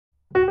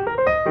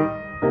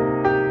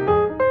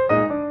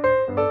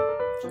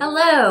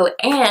Hello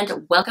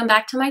and welcome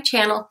back to my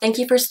channel. Thank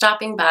you for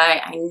stopping by.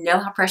 I know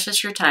how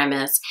precious your time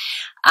is.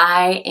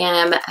 My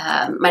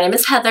name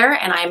is Heather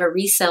and I am a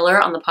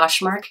reseller on the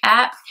Poshmark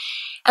app,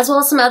 as well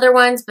as some other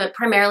ones, but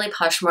primarily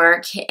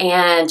Poshmark.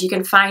 And you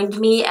can find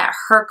me at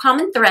Her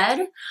Common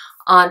Thread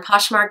on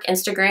Poshmark,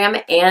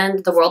 Instagram,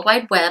 and the World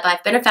Wide Web.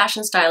 I've been a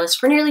fashion stylist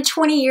for nearly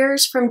 20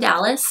 years from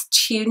Dallas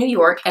to New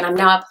York, and I'm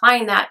now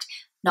applying that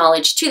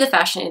knowledge to the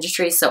fashion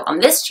industry. So on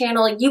this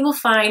channel, you will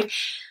find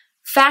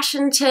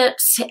fashion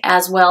tips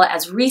as well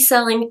as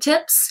reselling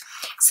tips.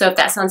 So if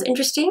that sounds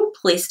interesting,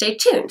 please stay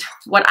tuned.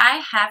 What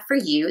I have for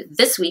you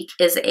this week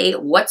is a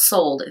what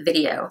sold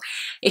video.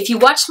 If you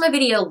watched my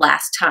video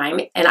last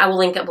time, and I will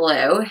link it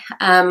below,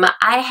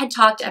 I had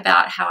talked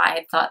about how I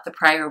had thought the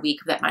prior week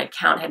that my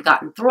account had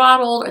gotten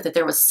throttled or that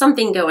there was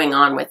something going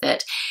on with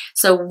it.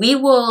 So we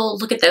will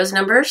look at those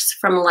numbers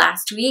from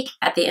last week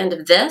at the end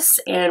of this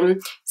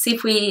and see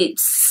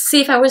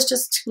if I was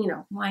just,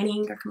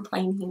 whining or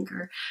complaining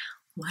or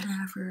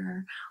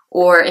whatever,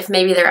 or if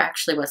maybe there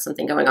actually was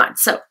something going on.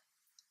 So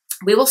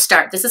we will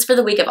start. This is for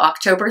the week of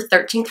October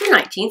 13th through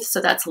 19th, so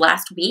that's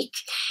last week.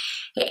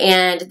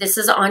 And this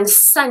is on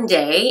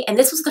Sunday, and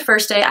this was the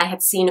first day I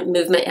had seen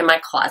movement in my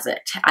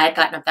closet. I had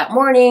gotten up that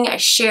morning, I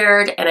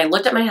shared, and I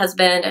looked at my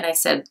husband and I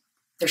said,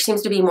 there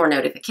seems to be more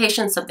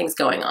notifications, something's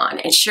going on.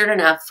 And sure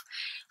enough,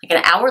 like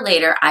an hour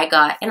later, I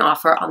got an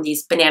offer on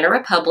these Banana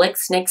Republic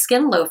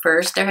snakeskin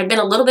loafers. There had been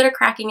a little bit of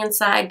cracking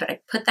inside, but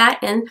I put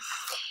that in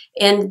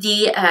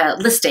the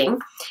listing,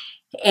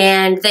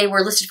 and they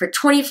were listed for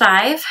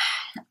 $25.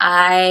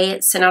 I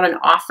sent out an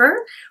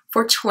offer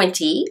for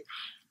 $20.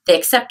 They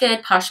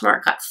accepted.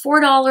 Poshmark got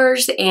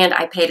 $4, and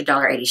I paid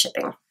 $1.80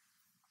 shipping.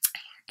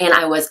 And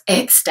I was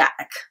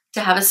ecstatic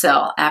to have a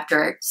sale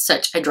after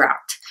such a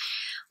drought.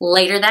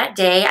 Later that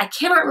day, I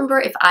cannot remember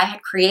if I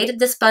had created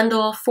this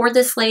bundle for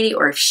this lady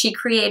or if she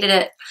created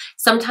it.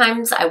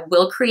 Sometimes I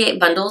will create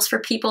bundles for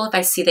people if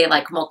I see they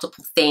like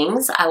multiple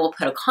things. I will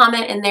put a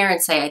comment in there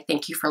and say, I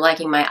thank you for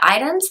liking my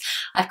items.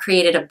 I've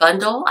created a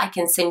bundle. I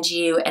can send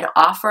you an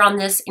offer on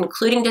this,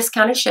 including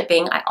discounted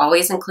shipping. I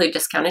always include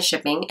discounted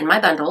shipping in my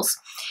bundles.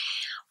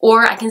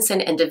 Or I can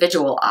send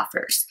individual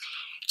offers.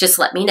 Just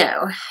let me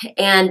know.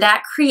 And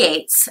that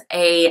creates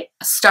a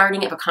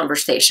starting of a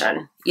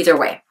conversation either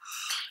way.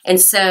 And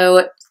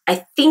so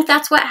I think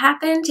that's what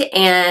happened.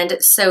 And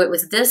so it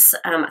was this,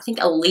 I think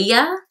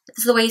Aaliyah, this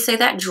is the way you say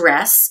that,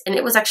 dress. And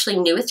it was actually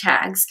new with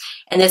tags.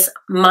 And this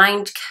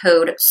Mind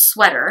Code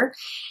sweater.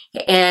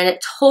 And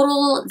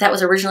total, that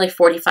was originally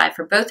 $45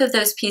 for both of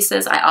those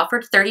pieces. I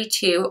offered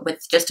 $32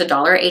 with just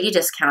 $1.80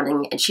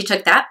 discounting. And she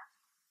took that,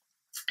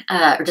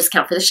 or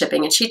discount for the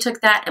shipping. And she took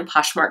that, and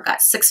Poshmark got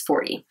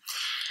 $6.40.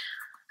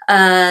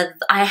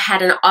 I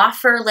had an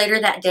offer later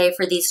that day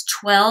for these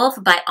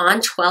 12 by On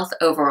 12th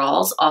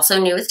overalls, also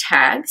new with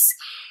tags.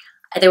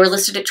 They were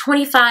listed at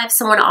 $25.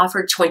 Someone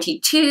offered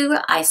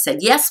 $22. I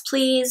said, yes,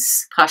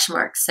 please.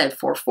 Poshmark said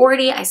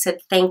 $4.40. I said,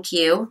 thank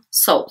you.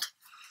 Sold.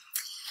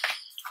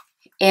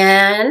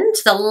 And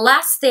the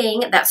last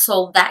thing that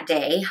sold that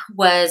day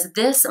was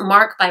this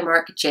Marc by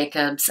Marc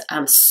Jacobs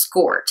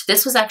skirt.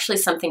 This was actually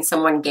something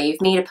someone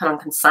gave me to put on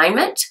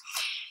consignment.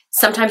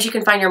 Sometimes you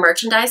can find your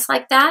merchandise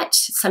like that.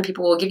 Some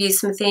people will give you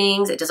some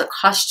things. It doesn't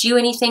cost you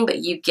anything, but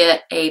you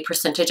get a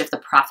percentage of the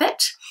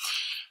profit.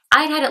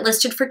 I'd had it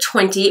listed for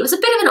 $20. It was a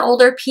bit of an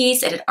older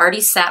piece. It had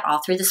already sat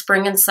all through the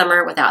spring and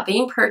summer without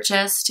being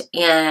purchased,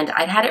 and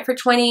I'd had it for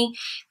 $20.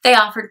 They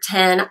offered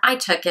 $10. I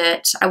took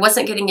it. I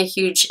wasn't getting a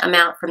huge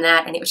amount from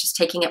that, and it was just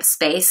taking up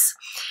space.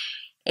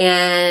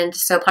 And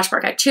so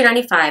Poshmark got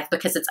 $2.95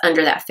 because it's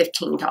under that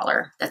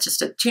 $15. That's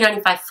just a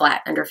 $2.95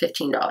 flat, under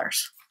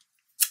 $15.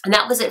 And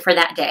that was it for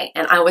that day.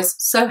 And I was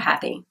so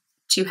happy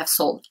to have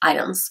sold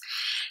items.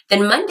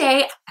 Then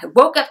Monday, I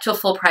woke up to a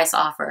full price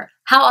offer.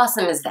 How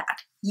awesome is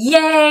that?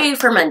 Yay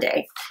for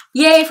Monday.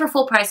 Yay for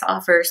full price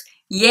offers.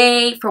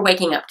 Yay for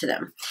waking up to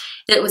them.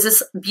 It was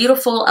this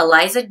beautiful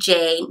Eliza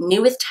J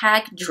new with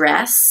tag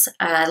dress,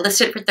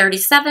 listed for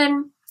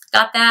 $37.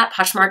 Got that.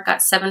 Poshmark got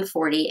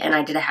 $7.40, and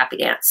I did a happy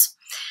dance.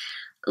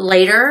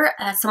 Later,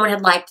 someone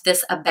had liked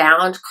this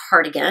Abound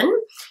cardigan.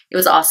 It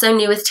was also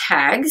new with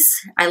tags.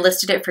 I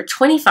listed it for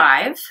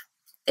 $25.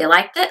 They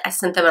liked it. I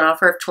sent them an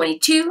offer of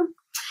 $22.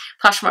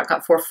 Poshmark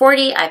got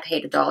 $4.40. I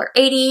paid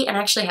 $1.80, and I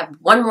actually have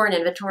one more in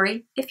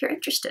inventory if you're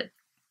interested.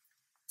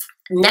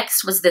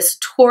 Next was this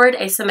Torrid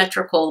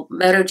asymmetrical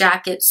moto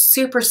jacket,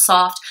 super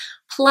soft,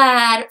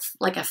 plaid,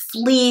 like a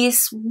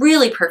fleece,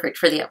 really perfect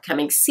for the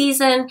upcoming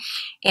season.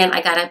 And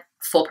I got a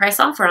full price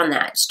offer on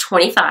that. It's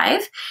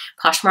 $25.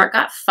 Poshmark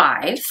got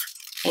 $5,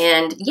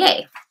 and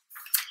yay.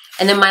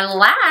 And then my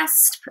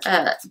last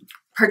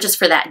purchase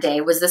for that day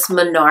was this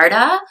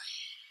Monarda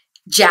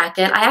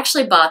jacket. I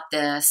actually bought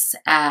this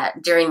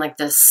during like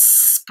the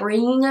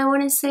spring, I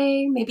want to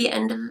say, maybe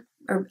end of,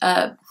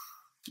 or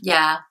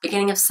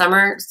beginning of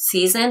summer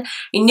season.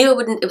 I knew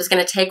it was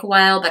going to take a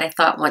while, but I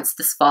thought once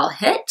this fall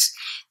hit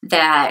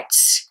that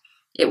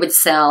it would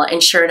sell.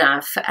 And sure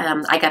enough,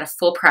 I got a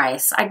full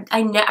price.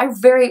 I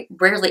very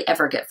rarely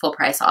ever get full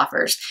price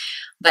offers,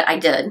 but I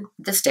did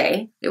this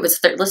day. It was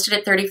listed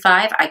at $35.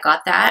 I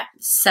got that.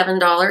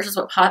 $7 is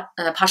what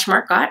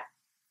Poshmark got.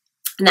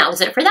 And that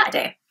was it for that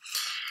day.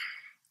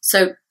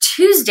 So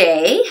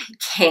Tuesday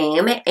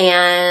came,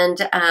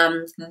 and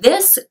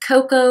this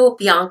Coco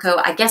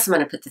Bianco, I guess I'm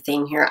going to put the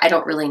thing here. I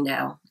don't really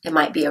know. It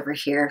might be over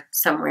here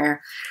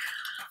somewhere.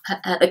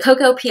 The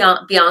Coco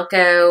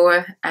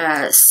Bianco,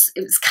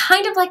 it was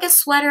kind of like a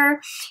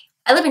sweater.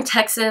 I live in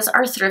Texas.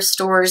 Our thrift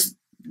stores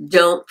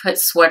don't put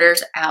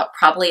sweaters out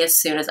probably as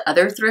soon as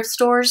other thrift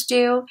stores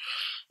do.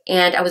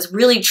 And I was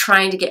really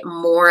trying to get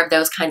more of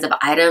those kinds of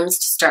items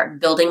to start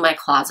building my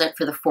closet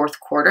for the fourth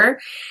quarter.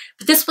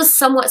 But this was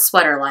somewhat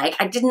sweater-like.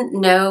 I didn't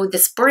know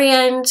this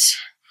brand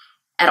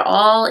at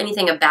all,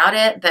 anything about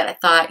it, but I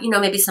thought, you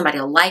know, maybe somebody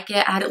will like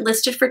it. I had it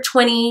listed for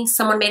 $20.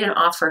 Someone made an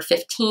offer of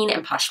 $15,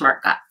 and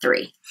Poshmark got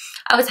 $3.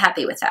 I was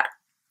happy with that.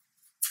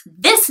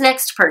 This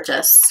next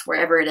purchase,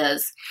 wherever it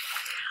is,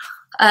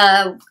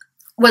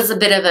 was a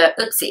bit of a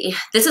oopsie.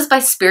 This is by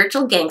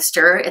Spiritual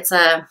Gangster. It's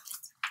a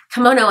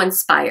kimono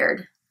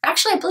inspired.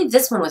 Actually, I believe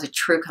this one was a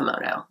true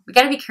kimono. We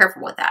got to be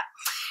careful with that.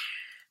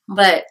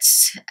 But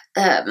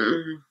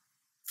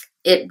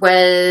it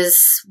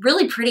was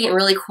really pretty and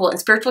really cool. And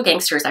Spiritual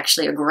Gangster is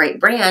actually a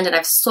great brand, and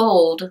I've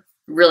sold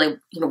really,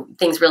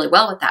 things really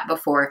well with that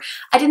before.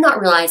 I did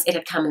not realize it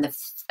had come in the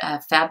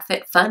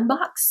FabFitFun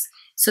box,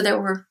 so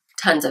there were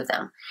tons of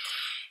them.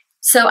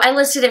 So I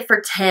listed it for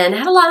 10.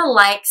 Had a lot of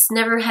likes.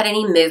 Never had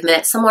any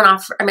movement. Someone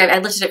offered. I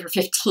listed it for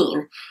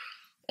 15.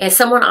 And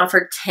someone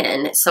offered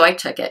 10, so I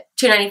took it.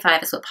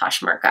 $2.95 is what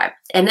Poshmark got.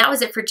 And that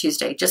was it for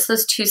Tuesday, just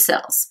those 2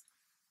 sales.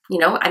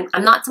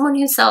 I'm not someone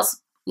who sells,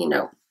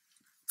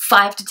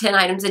 5 to 10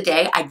 items a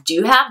day. I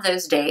do have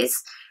those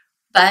days,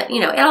 but,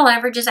 it all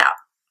averages out.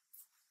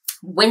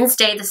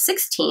 Wednesday the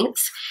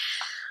 16th,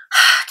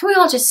 can we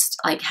all just,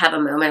 have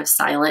a moment of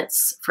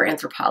silence for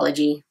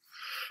Anthropologie?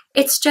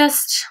 It's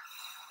just,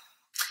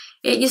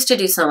 it used to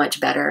do so much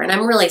better, and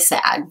I'm really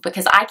sad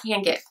because I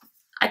can get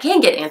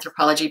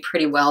Anthropologie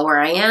pretty well where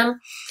I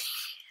am,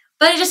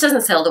 but it just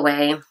doesn't sell the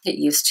way it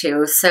used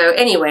to. So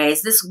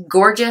anyways, this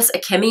gorgeous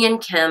Akemi and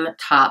Kim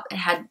top, it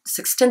had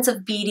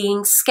extensive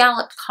beading,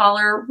 scalloped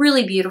collar,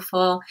 really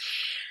beautiful.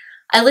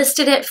 I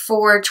listed it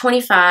for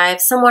 $25.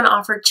 Someone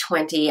offered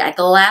 $20. I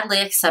gladly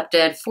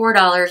accepted.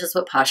 $4 is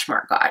what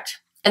Poshmark got.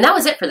 And that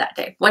was it for that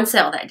day. One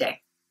sale that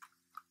day.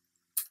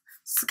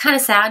 It's kind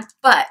of sad,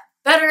 but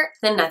better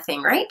than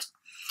nothing, right?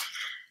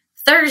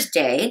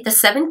 Thursday, the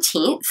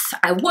 17th,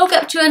 I woke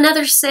up to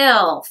another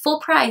sale, full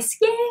price,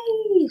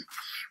 yay!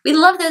 We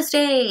love those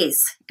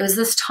days. It was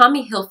this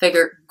Tommy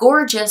Hilfiger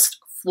gorgeous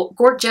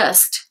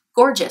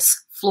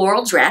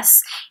floral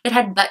dress. It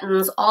had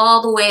buttons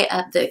all the way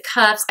up the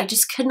cuffs. I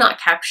just could not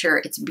capture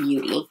its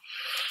beauty.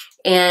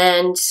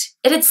 And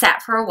it had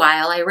sat for a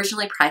while. I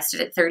originally priced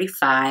it at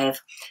 $35,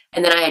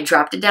 and then I had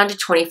dropped it down to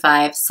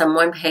 $25.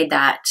 Someone paid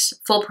that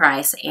full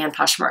price, and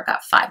Poshmark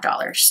got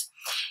 $5.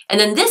 And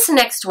then this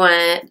next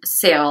one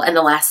sale, and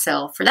the last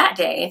sale for that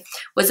day,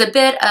 was a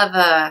bit of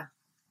a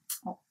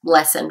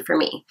lesson for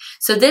me.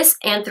 So this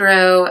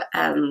Anthro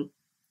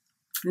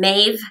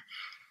Mauve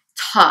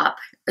top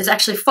is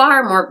actually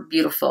far more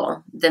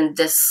beautiful than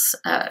this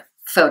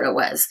photo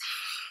was.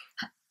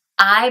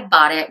 I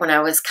bought it when I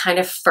was kind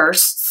of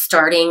first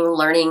starting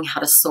learning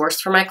how to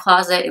source for my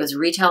closet. It was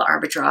retail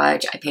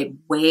arbitrage. I paid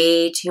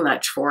way too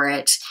much for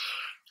it.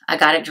 I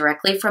got it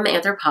directly from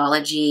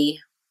Anthropologie.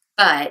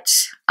 But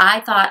I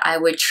thought I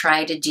would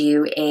try to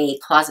do a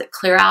closet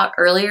clear out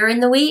earlier in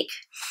the week,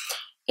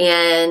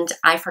 and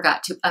I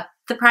forgot to up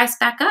the price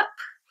back up.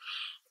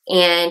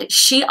 And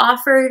she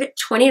offered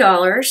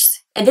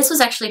 $20, and this was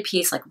actually a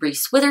piece like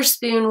Reese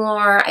Witherspoon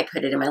wore. I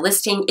put it in my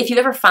listing. If you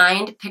ever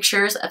find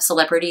pictures of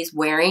celebrities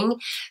wearing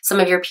some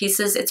of your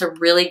pieces, it's a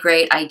really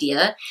great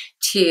idea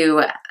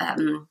to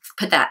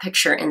put that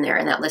picture in there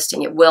in that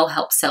listing. It will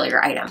help sell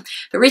your item.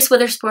 But Reese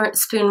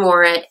Witherspoon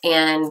wore it,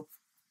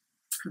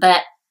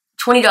 but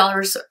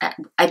 $20,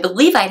 I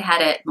believe I'd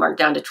had it marked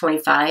down to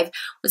 $25,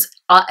 was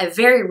a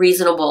very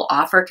reasonable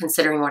offer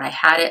considering what I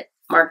had it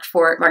marked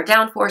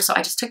down for. So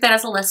I just took that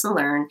as a lesson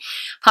learned.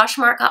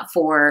 Poshmark got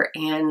 $4,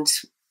 and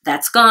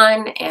that's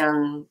gone,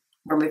 and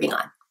we're moving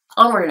on.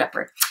 Onward and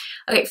upward.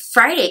 Okay,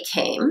 Friday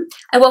came.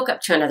 I woke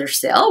up to another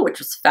sale, which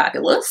was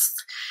fabulous.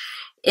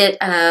 It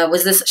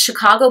was this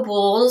Chicago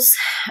Bulls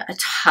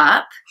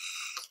top,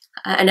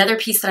 another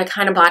piece that I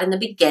kind of bought in the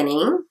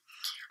beginning.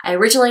 I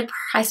originally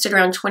priced it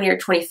around $20 or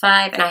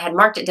 $25, and I had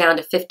marked it down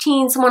to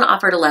 $15. Someone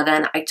offered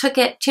 $11. I took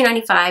it.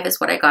 $2.95 is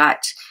what I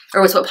got,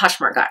 or was what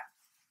Poshmark got.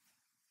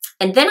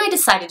 And then I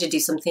decided to do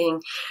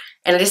something,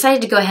 and I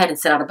decided to go ahead and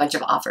send out a bunch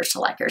of offers to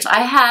likers.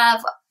 I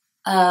have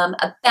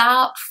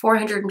about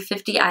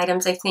 450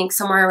 items, I think,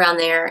 somewhere around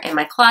there in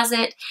my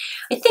closet.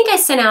 I think I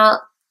sent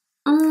out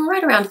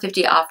right around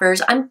 50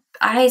 offers.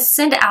 I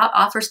send out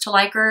offers to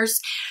likers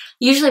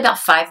usually about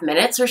 5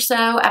 minutes or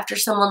so after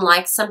someone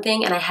likes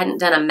something, and I hadn't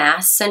done a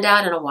mass send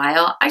out in a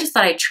while. I just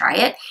thought I'd try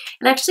it,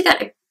 and I actually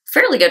got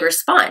fairly good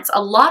response.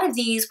 A lot of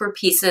these were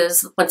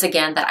pieces, once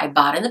again, that I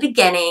bought in the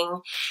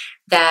beginning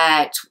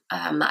that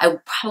I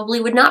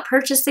probably would not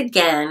purchase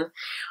again,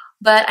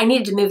 but I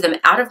needed to move them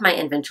out of my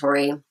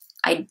inventory.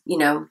 I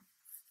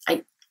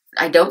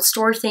don't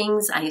store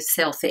things, I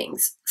sell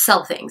things.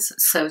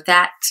 So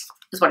that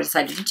is what I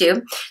decided to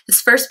do.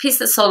 This first piece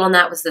that sold on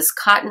that was this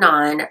Cotton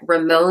On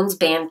Ramones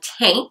band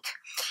tank.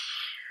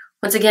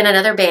 Once again,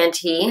 another band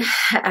tee.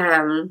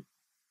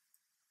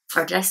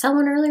 Or did I sell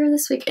one earlier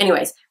this week?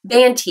 Anyways,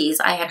 band tees,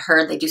 I had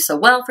heard they do so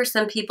well for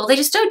some people. They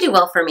just don't do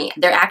well for me.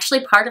 They're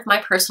actually part of my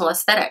personal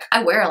aesthetic.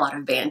 I wear a lot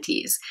of band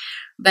tees,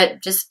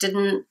 but just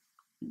didn't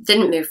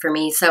move for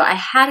me. So I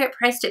had it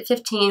priced at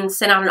 $15,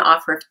 sent out an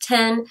offer of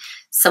 $10.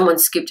 Someone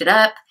scooped it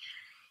up.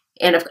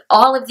 And of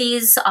all of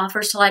these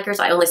offers to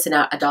likers, I only sent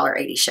out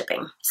 $1.80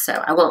 shipping.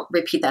 So I won't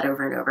repeat that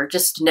over and over.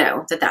 Just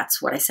know that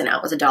that's what I sent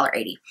out was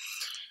 $1.80.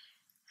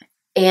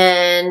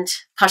 And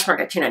Poshmark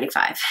got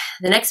 $2.95.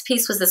 The next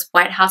piece was this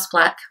White House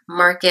Black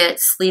Market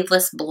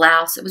sleeveless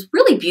blouse. It was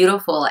really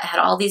beautiful. It had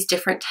all these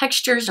different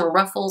textures and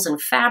ruffles and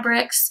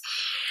fabrics,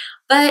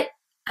 but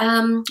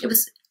it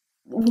was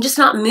just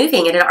not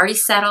moving. It had already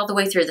sat all the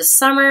way through the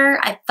summer.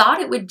 I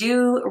thought it would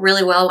do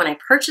really well when I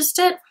purchased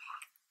it,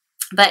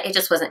 but it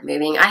just wasn't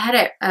moving. I had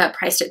it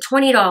priced at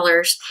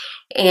 $20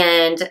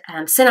 and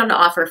sent out an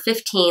offer of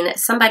 $15.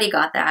 Somebody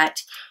got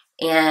that,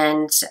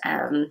 and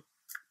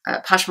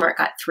Poshmark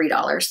got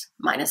 $3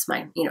 minus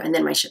my, and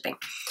then my shipping.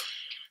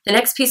 The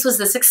next piece was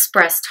this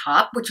Express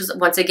top, which was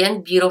once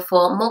again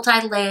beautiful,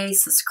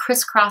 multi-lace, this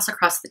crisscross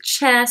across the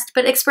chest,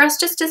 but Express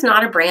just is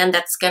not a brand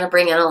that's going to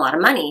bring in a lot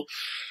of money.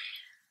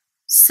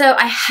 So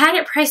I had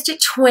it priced at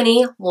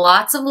 $20,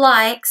 lots of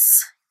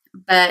likes,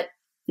 but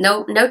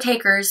no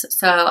takers.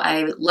 So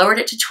I lowered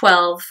it to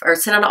 $12, or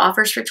sent out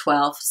offers for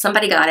 $12.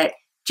 Somebody got it,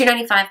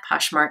 $2.95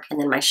 Poshmark, and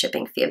then my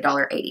shipping fee of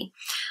 $1.80.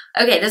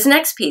 Okay, this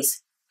next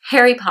piece,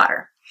 Harry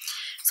Potter.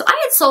 So I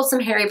had sold some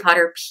Harry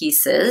Potter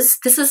pieces.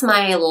 This is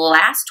my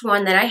last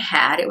one that I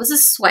had. It was a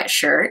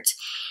sweatshirt,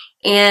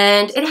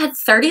 and it had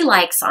 30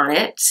 likes on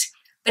it,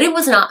 but it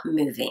was not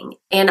moving.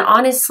 And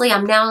honestly,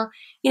 I'm now,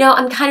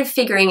 I'm kind of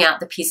figuring out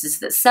the pieces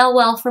that sell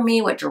well for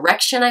me, what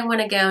direction I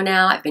want to go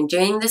now. I've been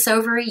doing this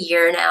over a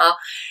year now,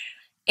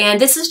 and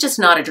this is just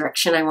not a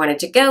direction I wanted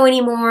to go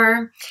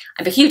anymore.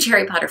 I'm a huge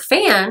Harry Potter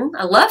fan.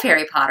 I love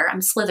Harry Potter.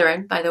 I'm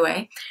Slytherin, by the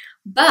way,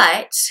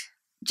 but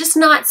just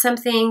not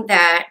something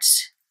that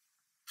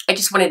I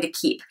just wanted to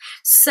keep.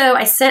 So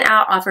I sent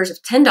out offers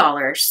of $10.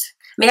 I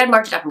mean, I'd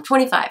marked it up from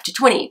 25 to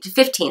 20 to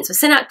 15. So I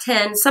sent out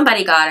 10.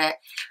 Somebody got it.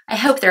 I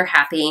hope they're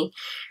happy.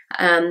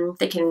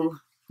 They can,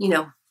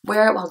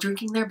 wear it while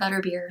drinking their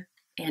butterbeer.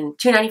 And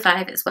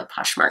 $2.95 is what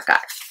Poshmark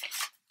got.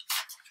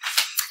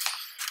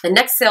 The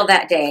next sale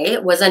that day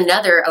was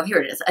another, oh, here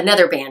it is,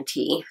 another band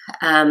tee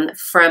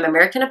from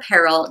American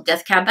Apparel,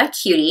 Death Cab by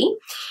Cutie.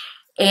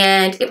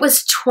 And it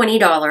was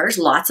 $20,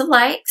 lots of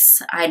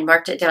likes. I'd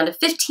marked it down to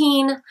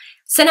 15,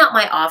 sent out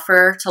my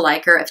offer to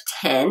liker of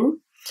 10,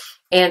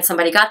 and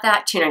somebody got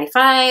that,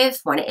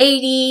 $2.95,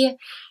 $1.80.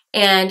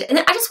 And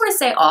I just want to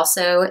say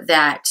also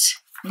that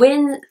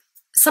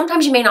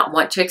sometimes you may not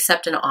want to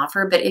accept an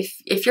offer, but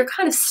if you're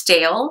kind of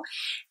stale,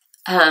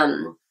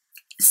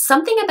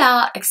 something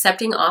about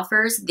accepting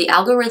offers, the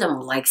algorithm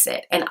likes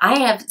it. And I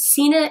have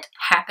seen it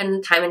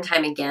happen time and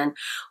time again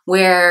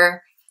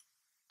where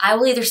I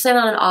will either send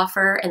out an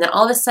offer and then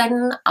all of a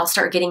sudden I'll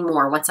start getting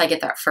more once I get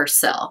that first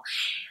sale.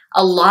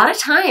 A lot of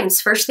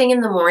times, first thing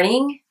in the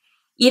morning,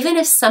 even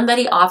if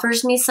somebody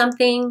offers me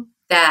something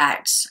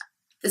that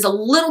is a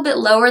little bit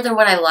lower than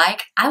what I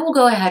like, I will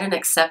go ahead and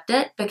accept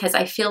it because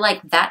I feel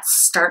like that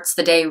starts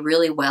the day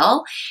really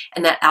well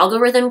and that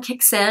algorithm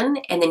kicks in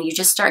and then you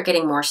just start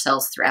getting more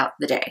sales throughout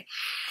the day.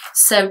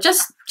 So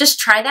just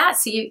try that.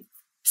 See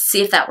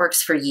if that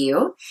works for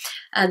you.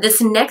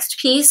 This next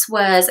piece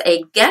was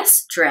a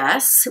Guess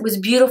dress. It was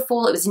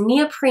beautiful. It was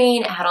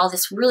neoprene. It had all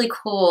this really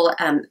cool,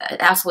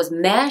 it also was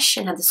mesh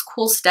and had this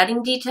cool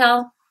studding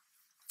detail.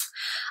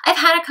 I've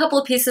had a couple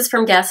of pieces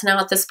from Guess now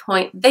at this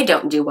point. They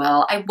don't do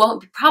well. I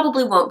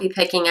probably won't be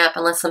picking up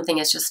unless something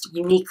is just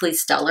uniquely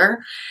stellar.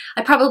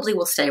 I probably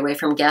will stay away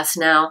from Guess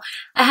now.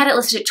 I had it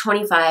listed at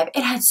 $25.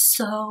 It had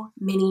so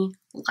many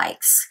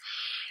likes.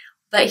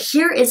 But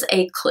here is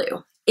a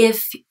clue.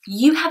 If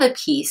you have a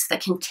piece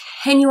that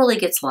continually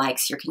gets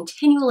likes, you're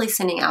continually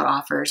sending out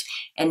offers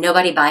and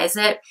nobody buys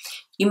it,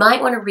 you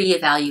might want to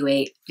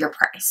reevaluate your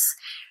price.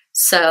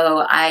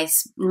 So I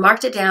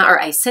marked it down,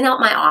 or I sent out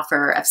my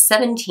offer of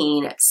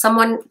 17.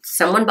 Someone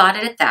bought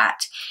it at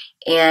that,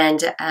 and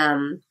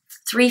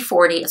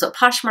 $3.40 is what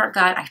Poshmark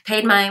got. I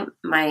paid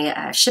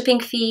my shipping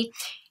fee,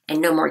 and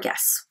no more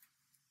Guess.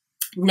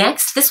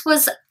 Next, this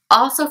was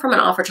also from an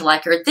offer to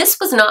liker. This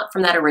was not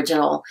from that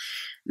original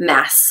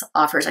mass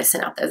offers I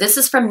sent out though. This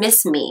is from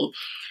Miss Me.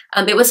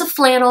 It was a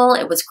flannel.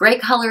 It was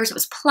great colors. It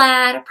was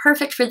plaid,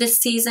 perfect for this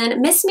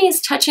season. Miss Me is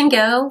touch and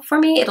go for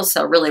me. It'll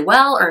sell really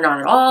well or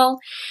not at all.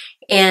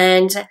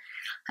 And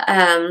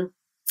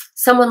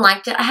someone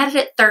liked it. I had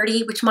it at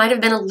 30, which might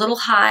have been a little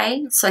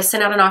high. So I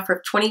sent out an offer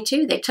of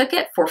 22. They took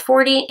it for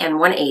 40 and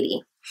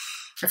 180.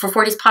 For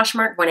 40s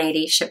Poshmark,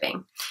 $180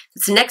 shipping.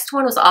 This next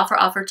one was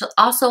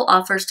also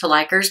offers to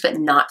likers, but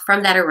not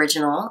from that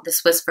original.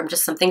 This was from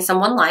just something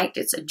someone liked.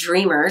 It's a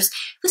Dreamers.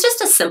 It was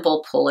just a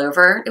simple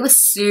pullover. It was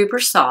super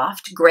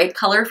soft, great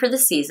color for the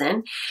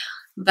season,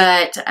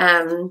 but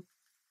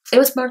it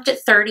was marked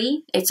at $30.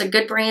 It's a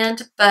good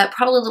brand, but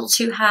probably a little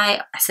too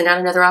high. I sent out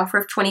another offer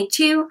of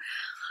 $22.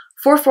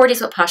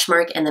 440s with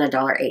Poshmark, and then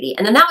 $1.80.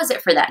 And then that was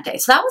it for that day.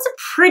 So that was a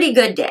pretty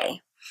good day.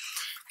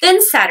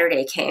 Then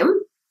Saturday came,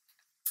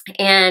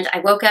 and I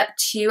woke up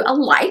to a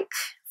like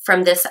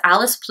from this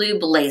Alice Blue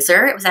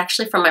blazer. It was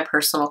actually from my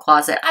personal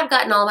closet. I've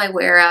gotten all my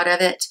wear out of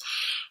it.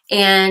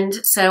 And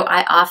so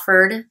I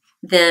offered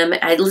them,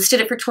 I listed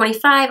it for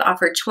 $25,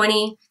 offered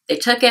 $20. They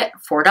took it.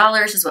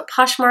 $4 is what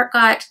Poshmark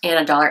got,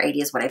 and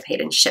 $1.80 is what I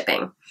paid in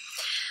shipping.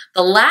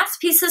 The last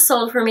piece that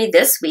sold for me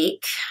this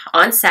week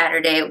on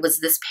Saturday was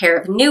this pair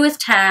of new with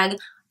tag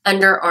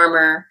Under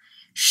Armour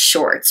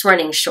shorts,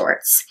 running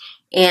shorts.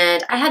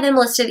 And I had them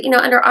listed, you know,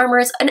 Under Armour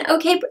is an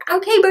okay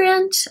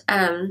brand,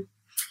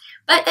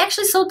 but they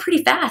actually sold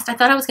pretty fast. I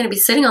thought I was going to be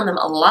sitting on them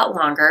a lot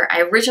longer.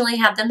 I originally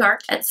had them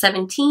marked at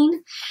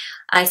 $17.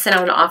 I sent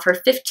out an offer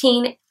of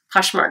 $15.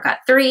 Poshmark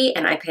got $3,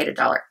 and I paid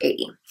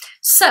 $1.80.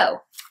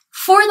 So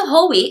for the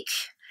whole week,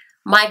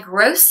 my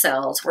gross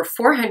sales were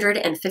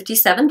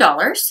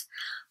 $457.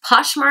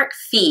 Poshmark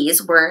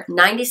fees were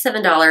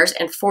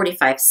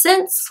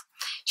 $97.45.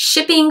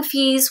 Shipping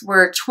fees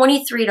were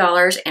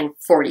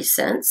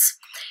 $23.40.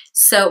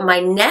 So my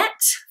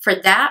net for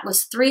that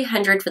was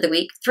 $300 for the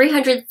week,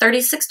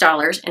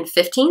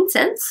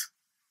 $336.15.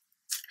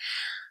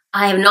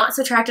 I have not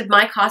subtracted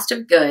my cost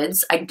of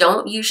goods. I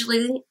don't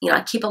usually, you know,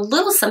 I keep a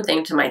little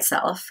something to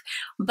myself,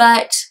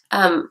 but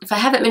if I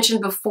haven't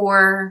mentioned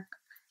before, I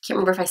can't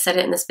remember if I said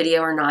it in this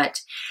video or not,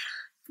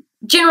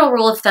 general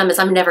rule of thumb is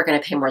I'm never going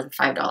to pay more than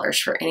 $5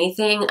 for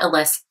anything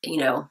unless, you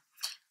know,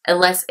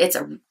 unless it's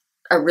a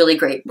really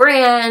great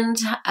brand.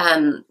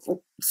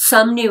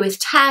 Some new with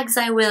tags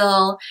I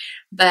will,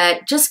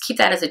 but just keep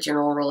that as a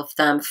general rule of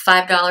thumb.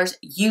 $5,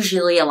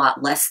 usually a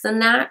lot less than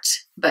that,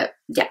 but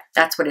yeah,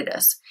 that's what it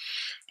is.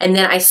 And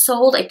then I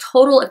sold a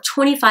total of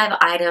 25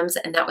 items,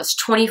 and that was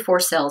 24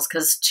 sales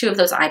because 2 of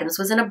those items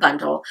was in a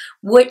bundle,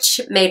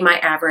 which made my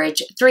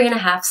average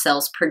 3.5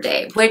 sales per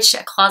day, which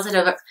a closet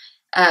of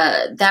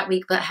that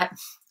week, but I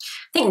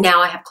think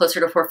now I have closer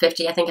to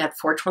 450. I think I had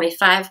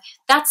 425.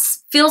 That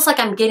feels like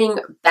I'm getting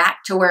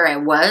back to where I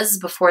was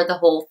before the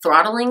whole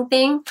throttling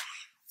thing.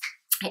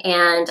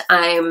 And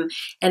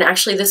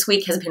actually this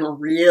week has been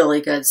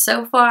really good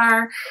so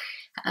far.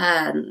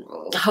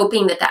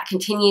 Hoping that that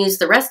continues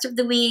the rest of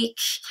the week.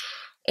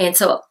 And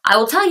so I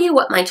will tell you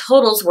what my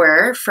totals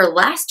were for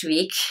last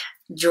week.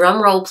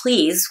 Drum roll,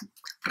 please.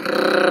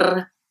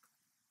 1.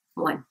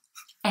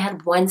 I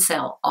had 1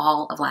 sale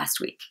all of last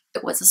week.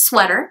 It was a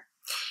sweater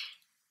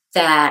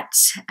that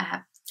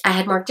I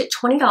had marked at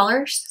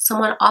 $20.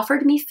 Someone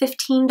offered me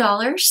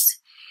 $15.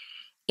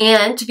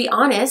 And to be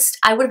honest,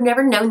 I would have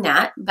never known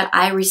that, but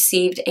I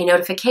received a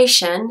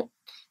notification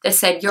that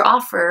said your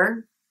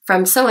offer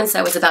from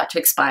so-and-so was about to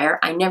expire.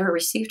 I never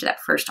received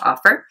that first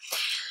offer,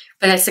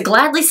 but I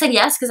gladly said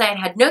yes because I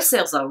had no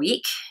sales all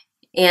week,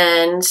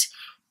 and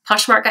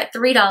Poshmark got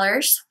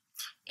 $3.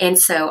 And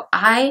so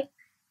I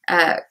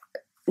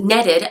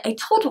netted a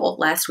total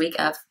last week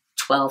of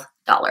 $12.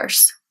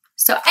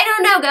 So I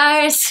don't know,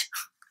 guys.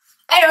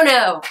 I don't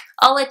know.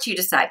 I'll let you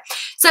decide.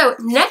 So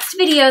next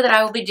video that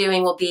I will be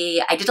doing will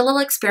be, I did a little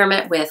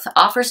experiment with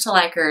offers to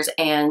likers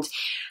and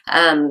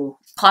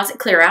closet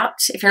clear out.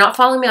 If you're not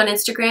following me on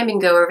Instagram, you can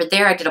go over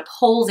there. I did a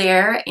poll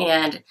there,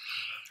 and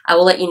I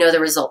will let you know the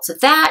results of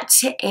that.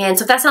 And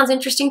so if that sounds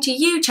interesting to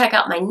you, check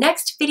out my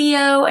next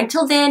video.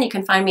 Until then, you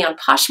can find me on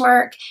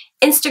Poshmark,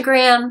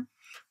 Instagram,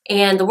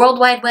 and the World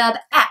Wide Web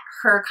at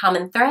Her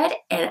Common Thread.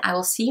 And I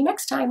will see you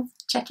next time.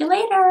 Check you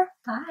later.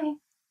 Bye.